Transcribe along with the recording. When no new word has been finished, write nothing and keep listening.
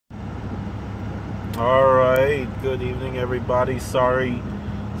Alright, good evening everybody. Sorry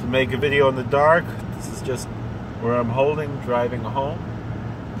to make a video in the dark. This is just where I'm driving home.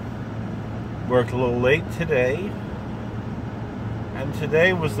 Worked a little late today. And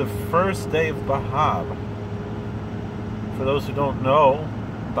today was the first day of BeHaB. For those who don't know,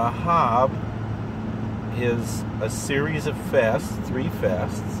 BeHaB is a series of fasts, 3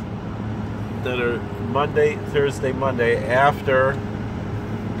 fasts, that are Monday, Thursday, Monday, after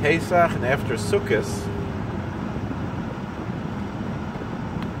Pesach and after Sukkot.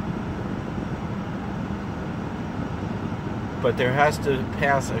 But there has to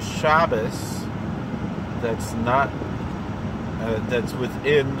pass a Shabbos that's not that's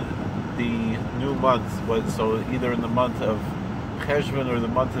within the new month. So either in the month of Cheshvan or the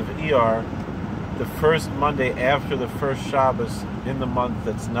month of Iyar, the first Monday after the first Shabbos in the month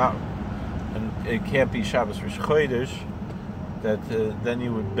that's not, and it can't be Shabbos Rosh Chodesh, that then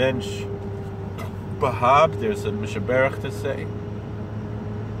you would bench BeHaB. There's a Mishaberach to say.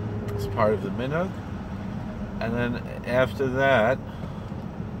 It's part of the minhag. And then after that,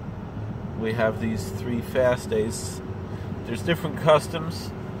 we have these 3 fast days. There's different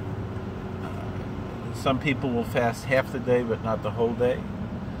customs. Some people will fast half the day, but not the whole day.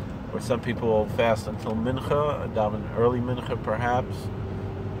 Or some people will fast until Mincha, daven early Mincha perhaps.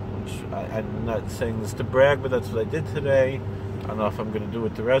 Which I'm not saying this to brag, but that's what I did today. I don't know if I'm going to do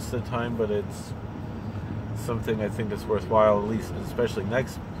it the rest of the time, but it's something I think is worthwhile, at least, especially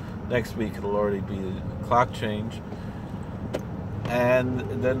next week. It'll already be a clock change.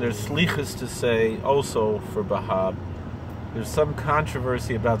 And then there's slichas to say also for BeHaB. There's some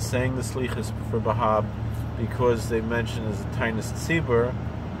controversy about saying the slichas for BeHaB because they mention as a tainas tzibur,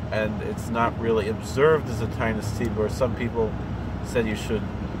 and it's not really observed as a tainas tzibur. Some people said you should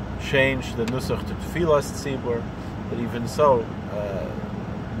change the nusach to tfilas tzibur. But even so,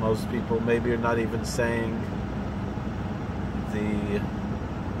 most people maybe are not even saying the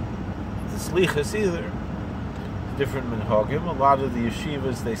slichas either. Different minhagim. A lot of the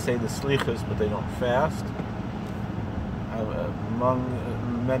yeshivas, they say the slichas, but they don't fast.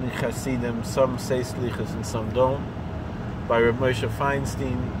 Among many chassidim, some say slichas and some don't. By Reb Moshe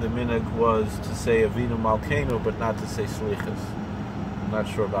Feinstein, the minhag was to say Avinu Malkeinu, but not to say slichas. I'm not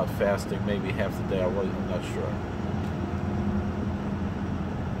sure about fasting. Maybe half the day I'm not sure.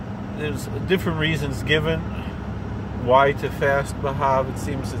 There's different reasons given why to fast BeHaB. It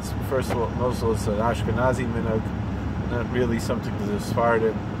seems it's, first of all, most of it's an Ashkenazi minhag, not really something that the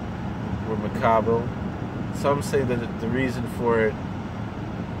Sephardim were makabel. Some say that the reason for it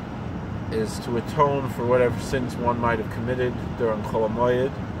is to atone for whatever sins one might have committed during Chol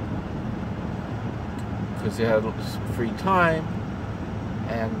HaMoed, because you had free time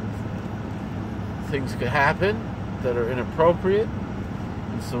and things could happen that are inappropriate.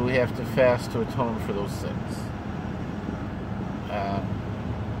 So we have to fast to atone for those things.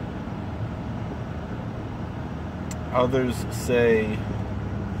 Others say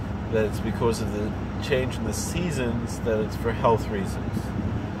that it's because of the change in the seasons, that it's for health reasons.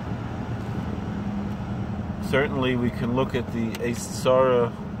 Certainly we can look at the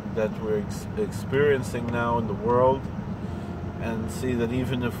Eistzara that we're experiencing now in the world and see that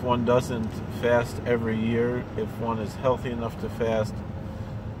even if one doesn't fast every year, if one is healthy enough to fast,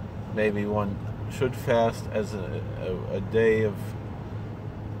 maybe one should fast as a day of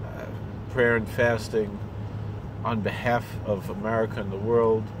prayer and fasting on behalf of America and the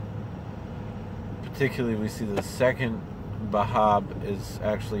world. Particularly, we see the second BeHaB is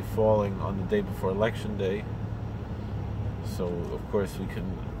actually falling on the day before Election Day. So, of course, we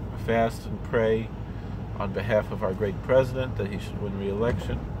can fast and pray on behalf of our great president that he should win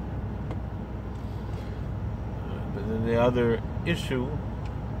re-election. But then the other issue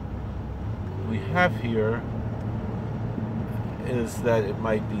we have here is that it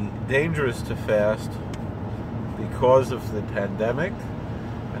might be dangerous to fast because of the pandemic,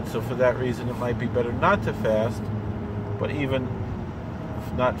 and so for that reason it might be better not to fast. But even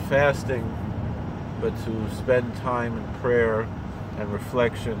if not fasting, but to spend time in prayer and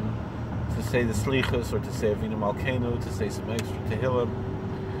reflection, to say the slichas or to say Avinu Malkeinu, to say some extra tehillim.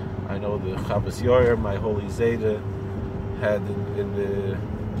 I know the Chavas Yoyer, my holy Zayda, had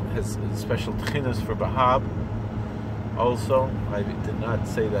has special tchinas for BeHaB. Also, I did not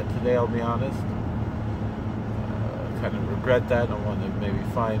say that today, I'll be honest. I kind of regret that. I want to maybe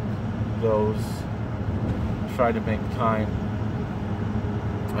find those, try to make time.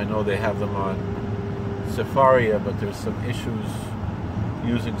 I know they have them on Sefaria, but there's some issues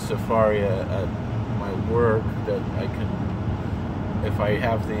using Sefaria at my work that I can, if I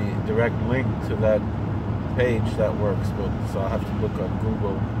have the direct link to that page, that works, but so I'll have to look on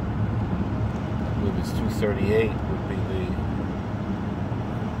Google believe it's 238 would be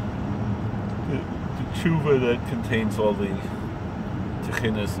the tshuva that contains all the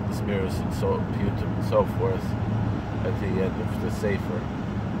techinas and the smiras and so piyutim and so forth at the end of the sefer.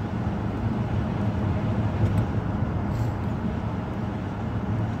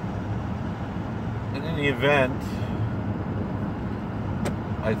 In any event,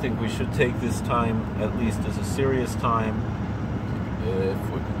 I think we should take this time at least as a serious time. If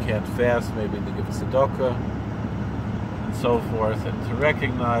we can't fast, maybe to give tzedakah and so forth, and to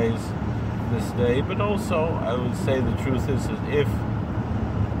recognize this day. But also, I would say the truth is that if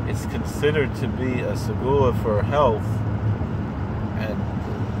it's considered to be a segula for health, and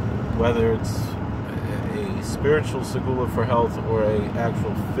whether it's a spiritual segula for health or a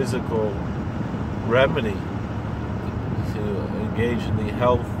actual physical remedy to engage in the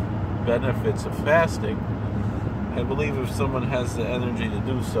health benefits of fasting, I believe if someone has the energy to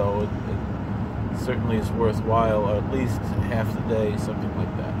do so, it certainly is worthwhile, or at least half the day, something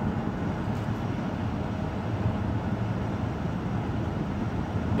like that.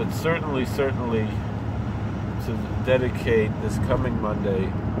 But certainly to dedicate this coming Monday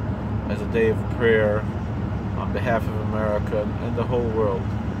as a day of prayer on behalf of America and the whole world.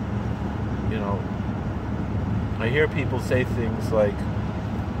 You know, I hear people say things like,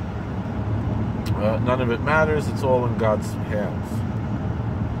 none of it matters, it's all in God's hands.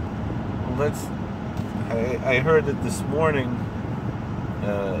 Well, I heard that this morning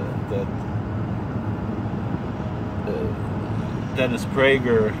that Dennis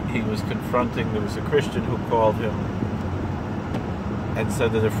Prager, he was confronting, there was a Christian who called him and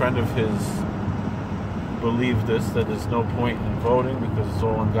said that a friend of his believed this, that there's no point in voting because it's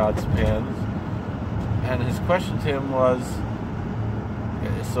all in God's hands. And his question to him was,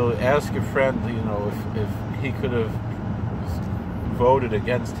 so ask your friend, you know, if he could have voted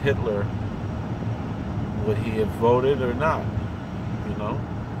against Hitler, would he have voted or not? You know,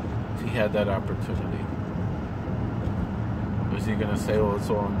 if he had that opportunity. Was he going to say, well, it's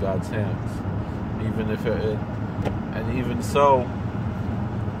all in God's hands? And even so,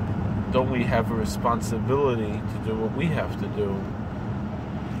 don't we have a responsibility to do what we have to do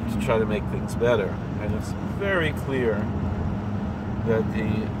to try to make things better? And it's very clear that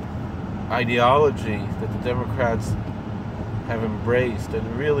the ideology that the Democrats have embraced,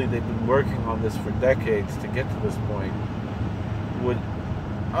 and really they've been working on this for decades to get to this point, would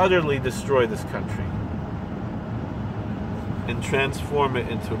utterly destroy this country and transform it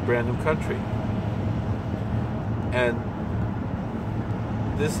into a brand new country. And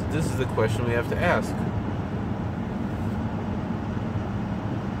this is the question we have to ask.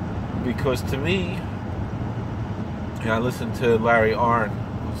 Because to me, I listened to Larry Arnn,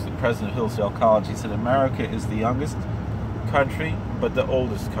 who's the president of Hillsdale College. He said America is the youngest country, but the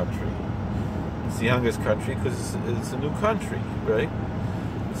oldest country. It's the youngest country because it's a new country, right?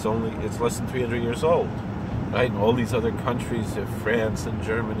 It's less than 300 years old, right? And all these other countries, France and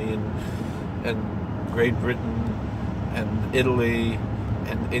Germany and Great Britain and Italy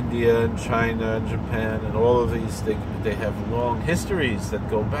and India and China and Japan and all of these, they have long histories that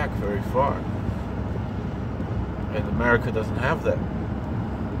go back very far. And America doesn't have that.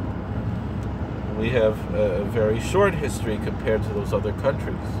 We have a very short history compared to those other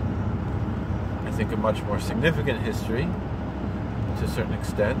countries. I think a much more significant history, to a certain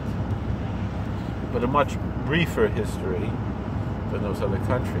extent, but a much briefer history than those other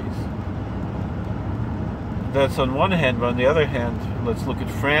countries. That's on one hand, but on the other hand, let's look at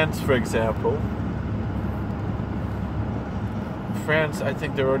France, for example. France, I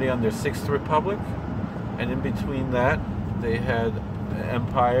think they're already on their 6th republic, and in between that, they had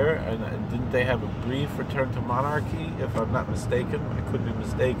empire, and didn't they have a brief return to monarchy, if I'm not mistaken? I could be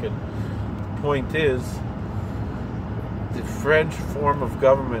mistaken. The point is, the French form of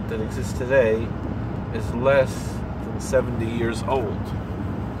government that exists today is less than 70 years old.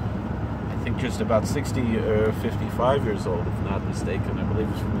 I think just about 60 or 55 years old, if not mistaken. I believe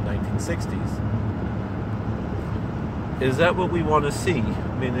it's from the 1960s. Is that what we want to see?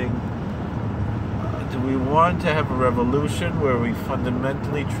 Meaning, do we want to have a revolution where we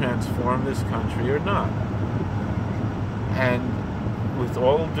fundamentally transform this country or not? And with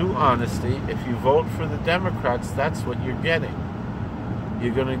all due honesty, if you vote for the Democrats, that's what you're getting.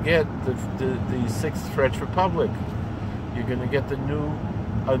 You're going to get the 6th French Republic. You're going to get a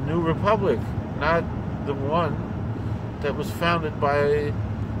new republic, not the one that was founded by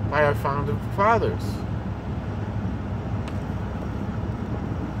our founding fathers.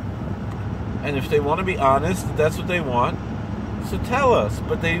 And if they want to be honest, that's what they want, so tell us.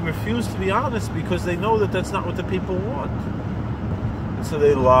 But they refuse to be honest because they know that that's not what the people want. So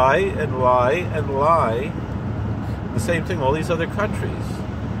they lie and lie and lie. The same thing, all these other countries.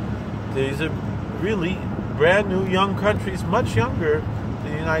 These are really brand new young countries, much younger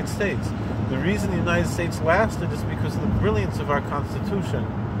than the United States. The reason the United States lasted is because of the brilliance of our Constitution.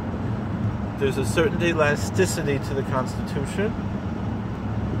 There's a certain elasticity to the Constitution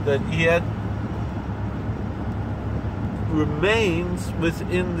that yet remains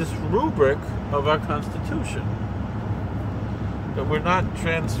within this rubric of our Constitution. That we're not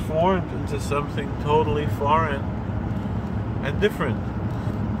transformed into something totally foreign and different.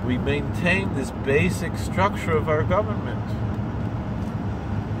 We maintain this basic structure of our government.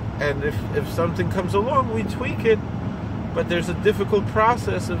 And if something comes along, we tweak it. But there's a difficult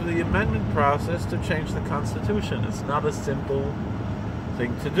process of the amendment process to change the Constitution. It's not a simple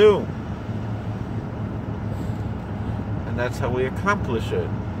thing to do. And that's how we accomplish it.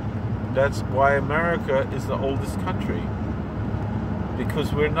 That's why America is the oldest country.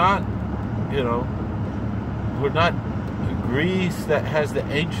 Because we're not, we're not Greece that has the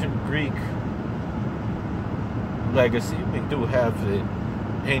ancient Greek legacy. We do have the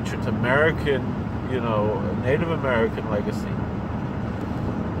ancient American, Native American legacy.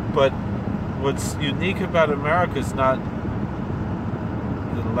 But what's unique about America is not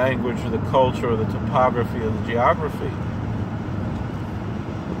the language or the culture or the topography or the geography,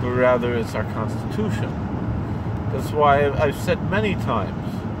 but rather it's our Constitution. That's why I've said many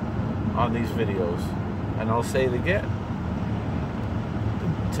times on these videos, and I'll say it again.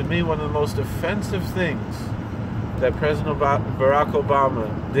 To me, one of the most offensive things that President Barack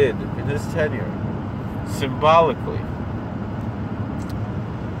Obama did in his tenure, symbolically,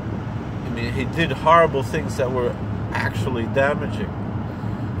 he did horrible things that were actually damaging,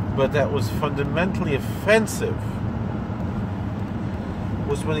 but that was fundamentally offensive,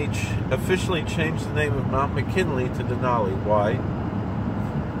 was when he officially changed the name of Mount McKinley to Denali. Why?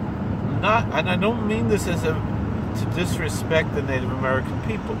 And I don't mean this as to disrespect the Native American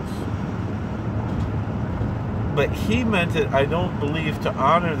peoples, but he meant it, I don't believe, to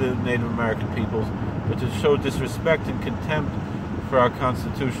honor the Native American peoples, but to show disrespect and contempt for our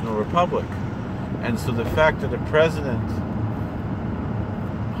constitutional republic. And so the fact that a president,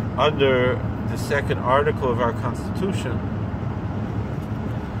 under the second article of our Constitution,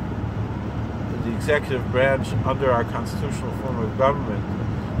 the executive branch under our constitutional form of government,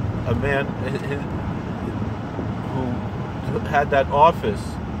 a man who had that office,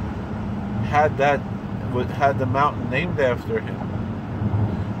 had the mountain named after him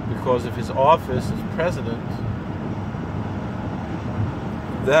because of his office as president,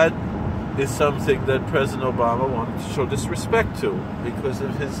 that is something that President Obama wanted to show disrespect to because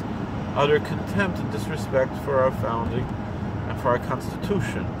of his utter contempt and disrespect for our founding and for our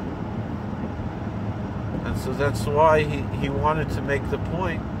Constitution. And so that's why he wanted to make the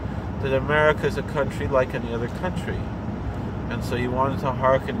point that America is a country like any other country. And so he wanted to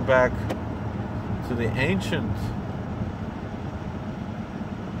harken back to the ancient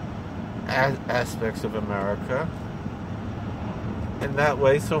aspects of America in that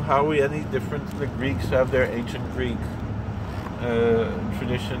way. So how are we any different than the Greeks who have their ancient Greek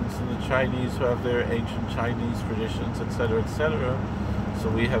traditions and the Chinese who have their ancient Chinese traditions, etc., etc.? So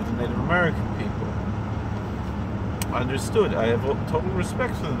we have the Native American people. Understood. I have total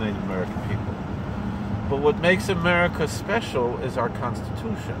respect for the Native American people. But what makes America special is our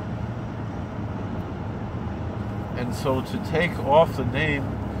Constitution. And so to take off the name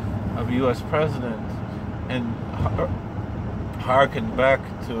of a U.S. president and harken back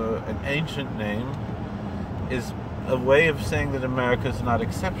to an ancient name is a way of saying that America is not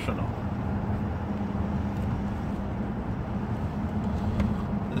exceptional.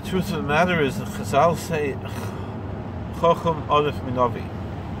 The truth of the matter is that Chazal say Chochem Odef Minovi,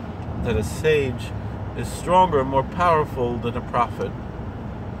 that a sage is stronger and more powerful than a prophet.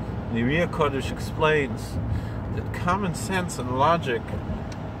 Niriya Kodesh explains that common sense and logic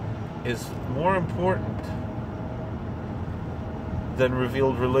is more important than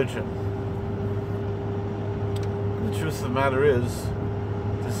revealed religion. And the truth of the matter is,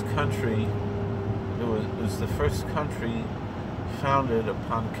 this country, it was the first country founded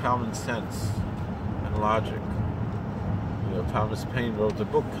upon common sense and logic. Thomas Paine wrote the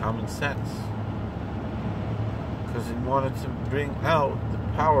book Common Sense because he wanted to bring out the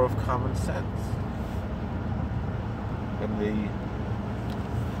power of common sense. And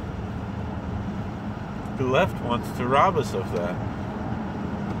the left wants to rob us of that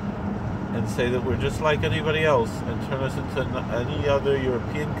and say that we're just like anybody else and turn us into any other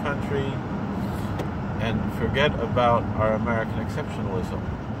European country and forget about our American exceptionalism.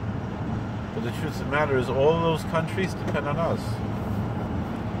 But the truth of the matter is all of those countries depend on us.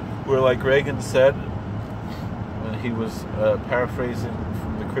 where, like Reagan said when he was paraphrasing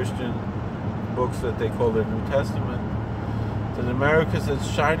from the Christian books that they call their New Testament, that America's a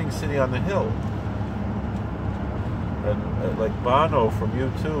shining city on the hill. And like Bono from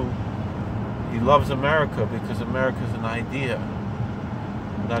U2, he loves America because America's an idea,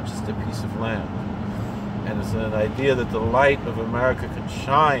 not just a piece of land. And it's an idea that the light of America can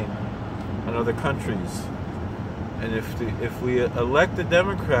shine on other countries. And if we elect the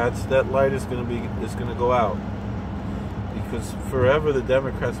Democrats, that light is going to go out. Because forever the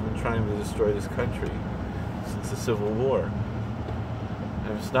Democrats have been trying to destroy this country since the Civil War.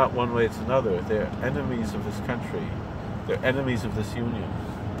 And it's not one way, it's another. They're enemies of this country. They're enemies of this union.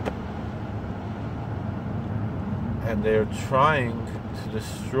 And they're trying to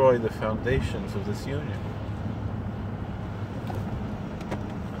destroy the foundations of this union.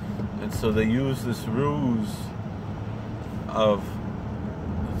 And so they use this ruse of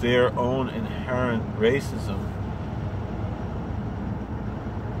their own inherent racism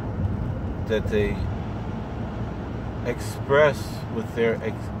that they express with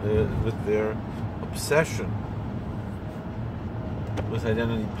their obsession with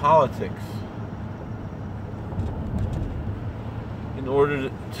identity politics in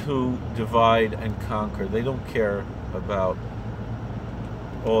order to divide and conquer. They don't care about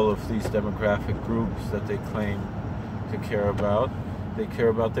all of these demographic groups that they claim to care about. They care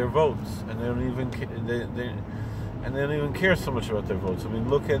about their votes, and they don't even care so much about their votes. I mean,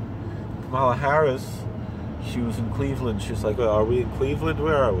 look at Kamala Harris. She was in Cleveland. She's like, well, are we in Cleveland?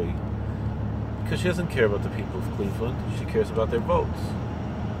 Where are we? Because she doesn't care about the people of Cleveland. She cares about their votes.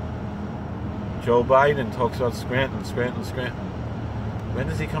 Joe Biden talks about Scranton. When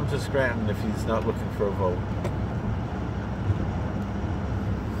does he come to Scranton if he's not looking for a vote?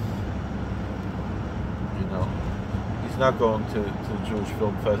 You know, he's not going to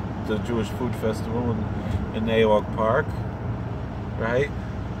the Jewish Food Festival in Naywalk Park, right?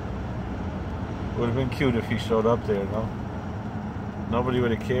 It would have been cute if he showed up there, no? Nobody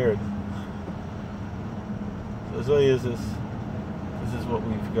would have cared. So this is what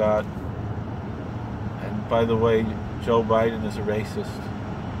we've got. And by the way, Joe Biden is a racist.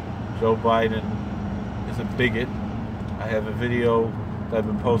 Joe Biden is a bigot. I have a video that I've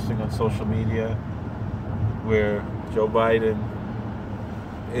been posting on social media where Joe Biden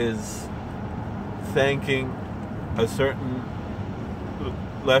is thanking a certain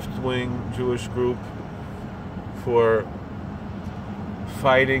left-wing Jewish group for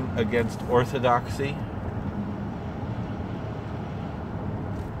fighting against orthodoxy.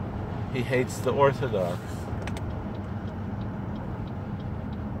 He hates the Orthodox.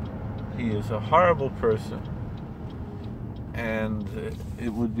 He is a horrible person. And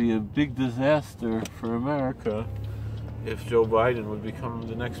it would be a big disaster for America if Joe Biden would become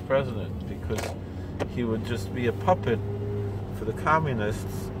the next president, because he would just be a puppet for the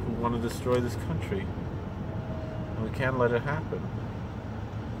communists who want to destroy this country. And we can't let it happen.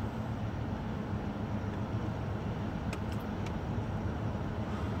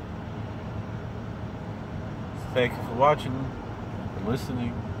 Thank you for watching and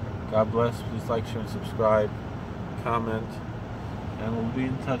listening. God bless. Please like, share, and subscribe. Comment. And we'll be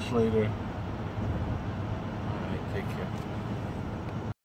in touch later.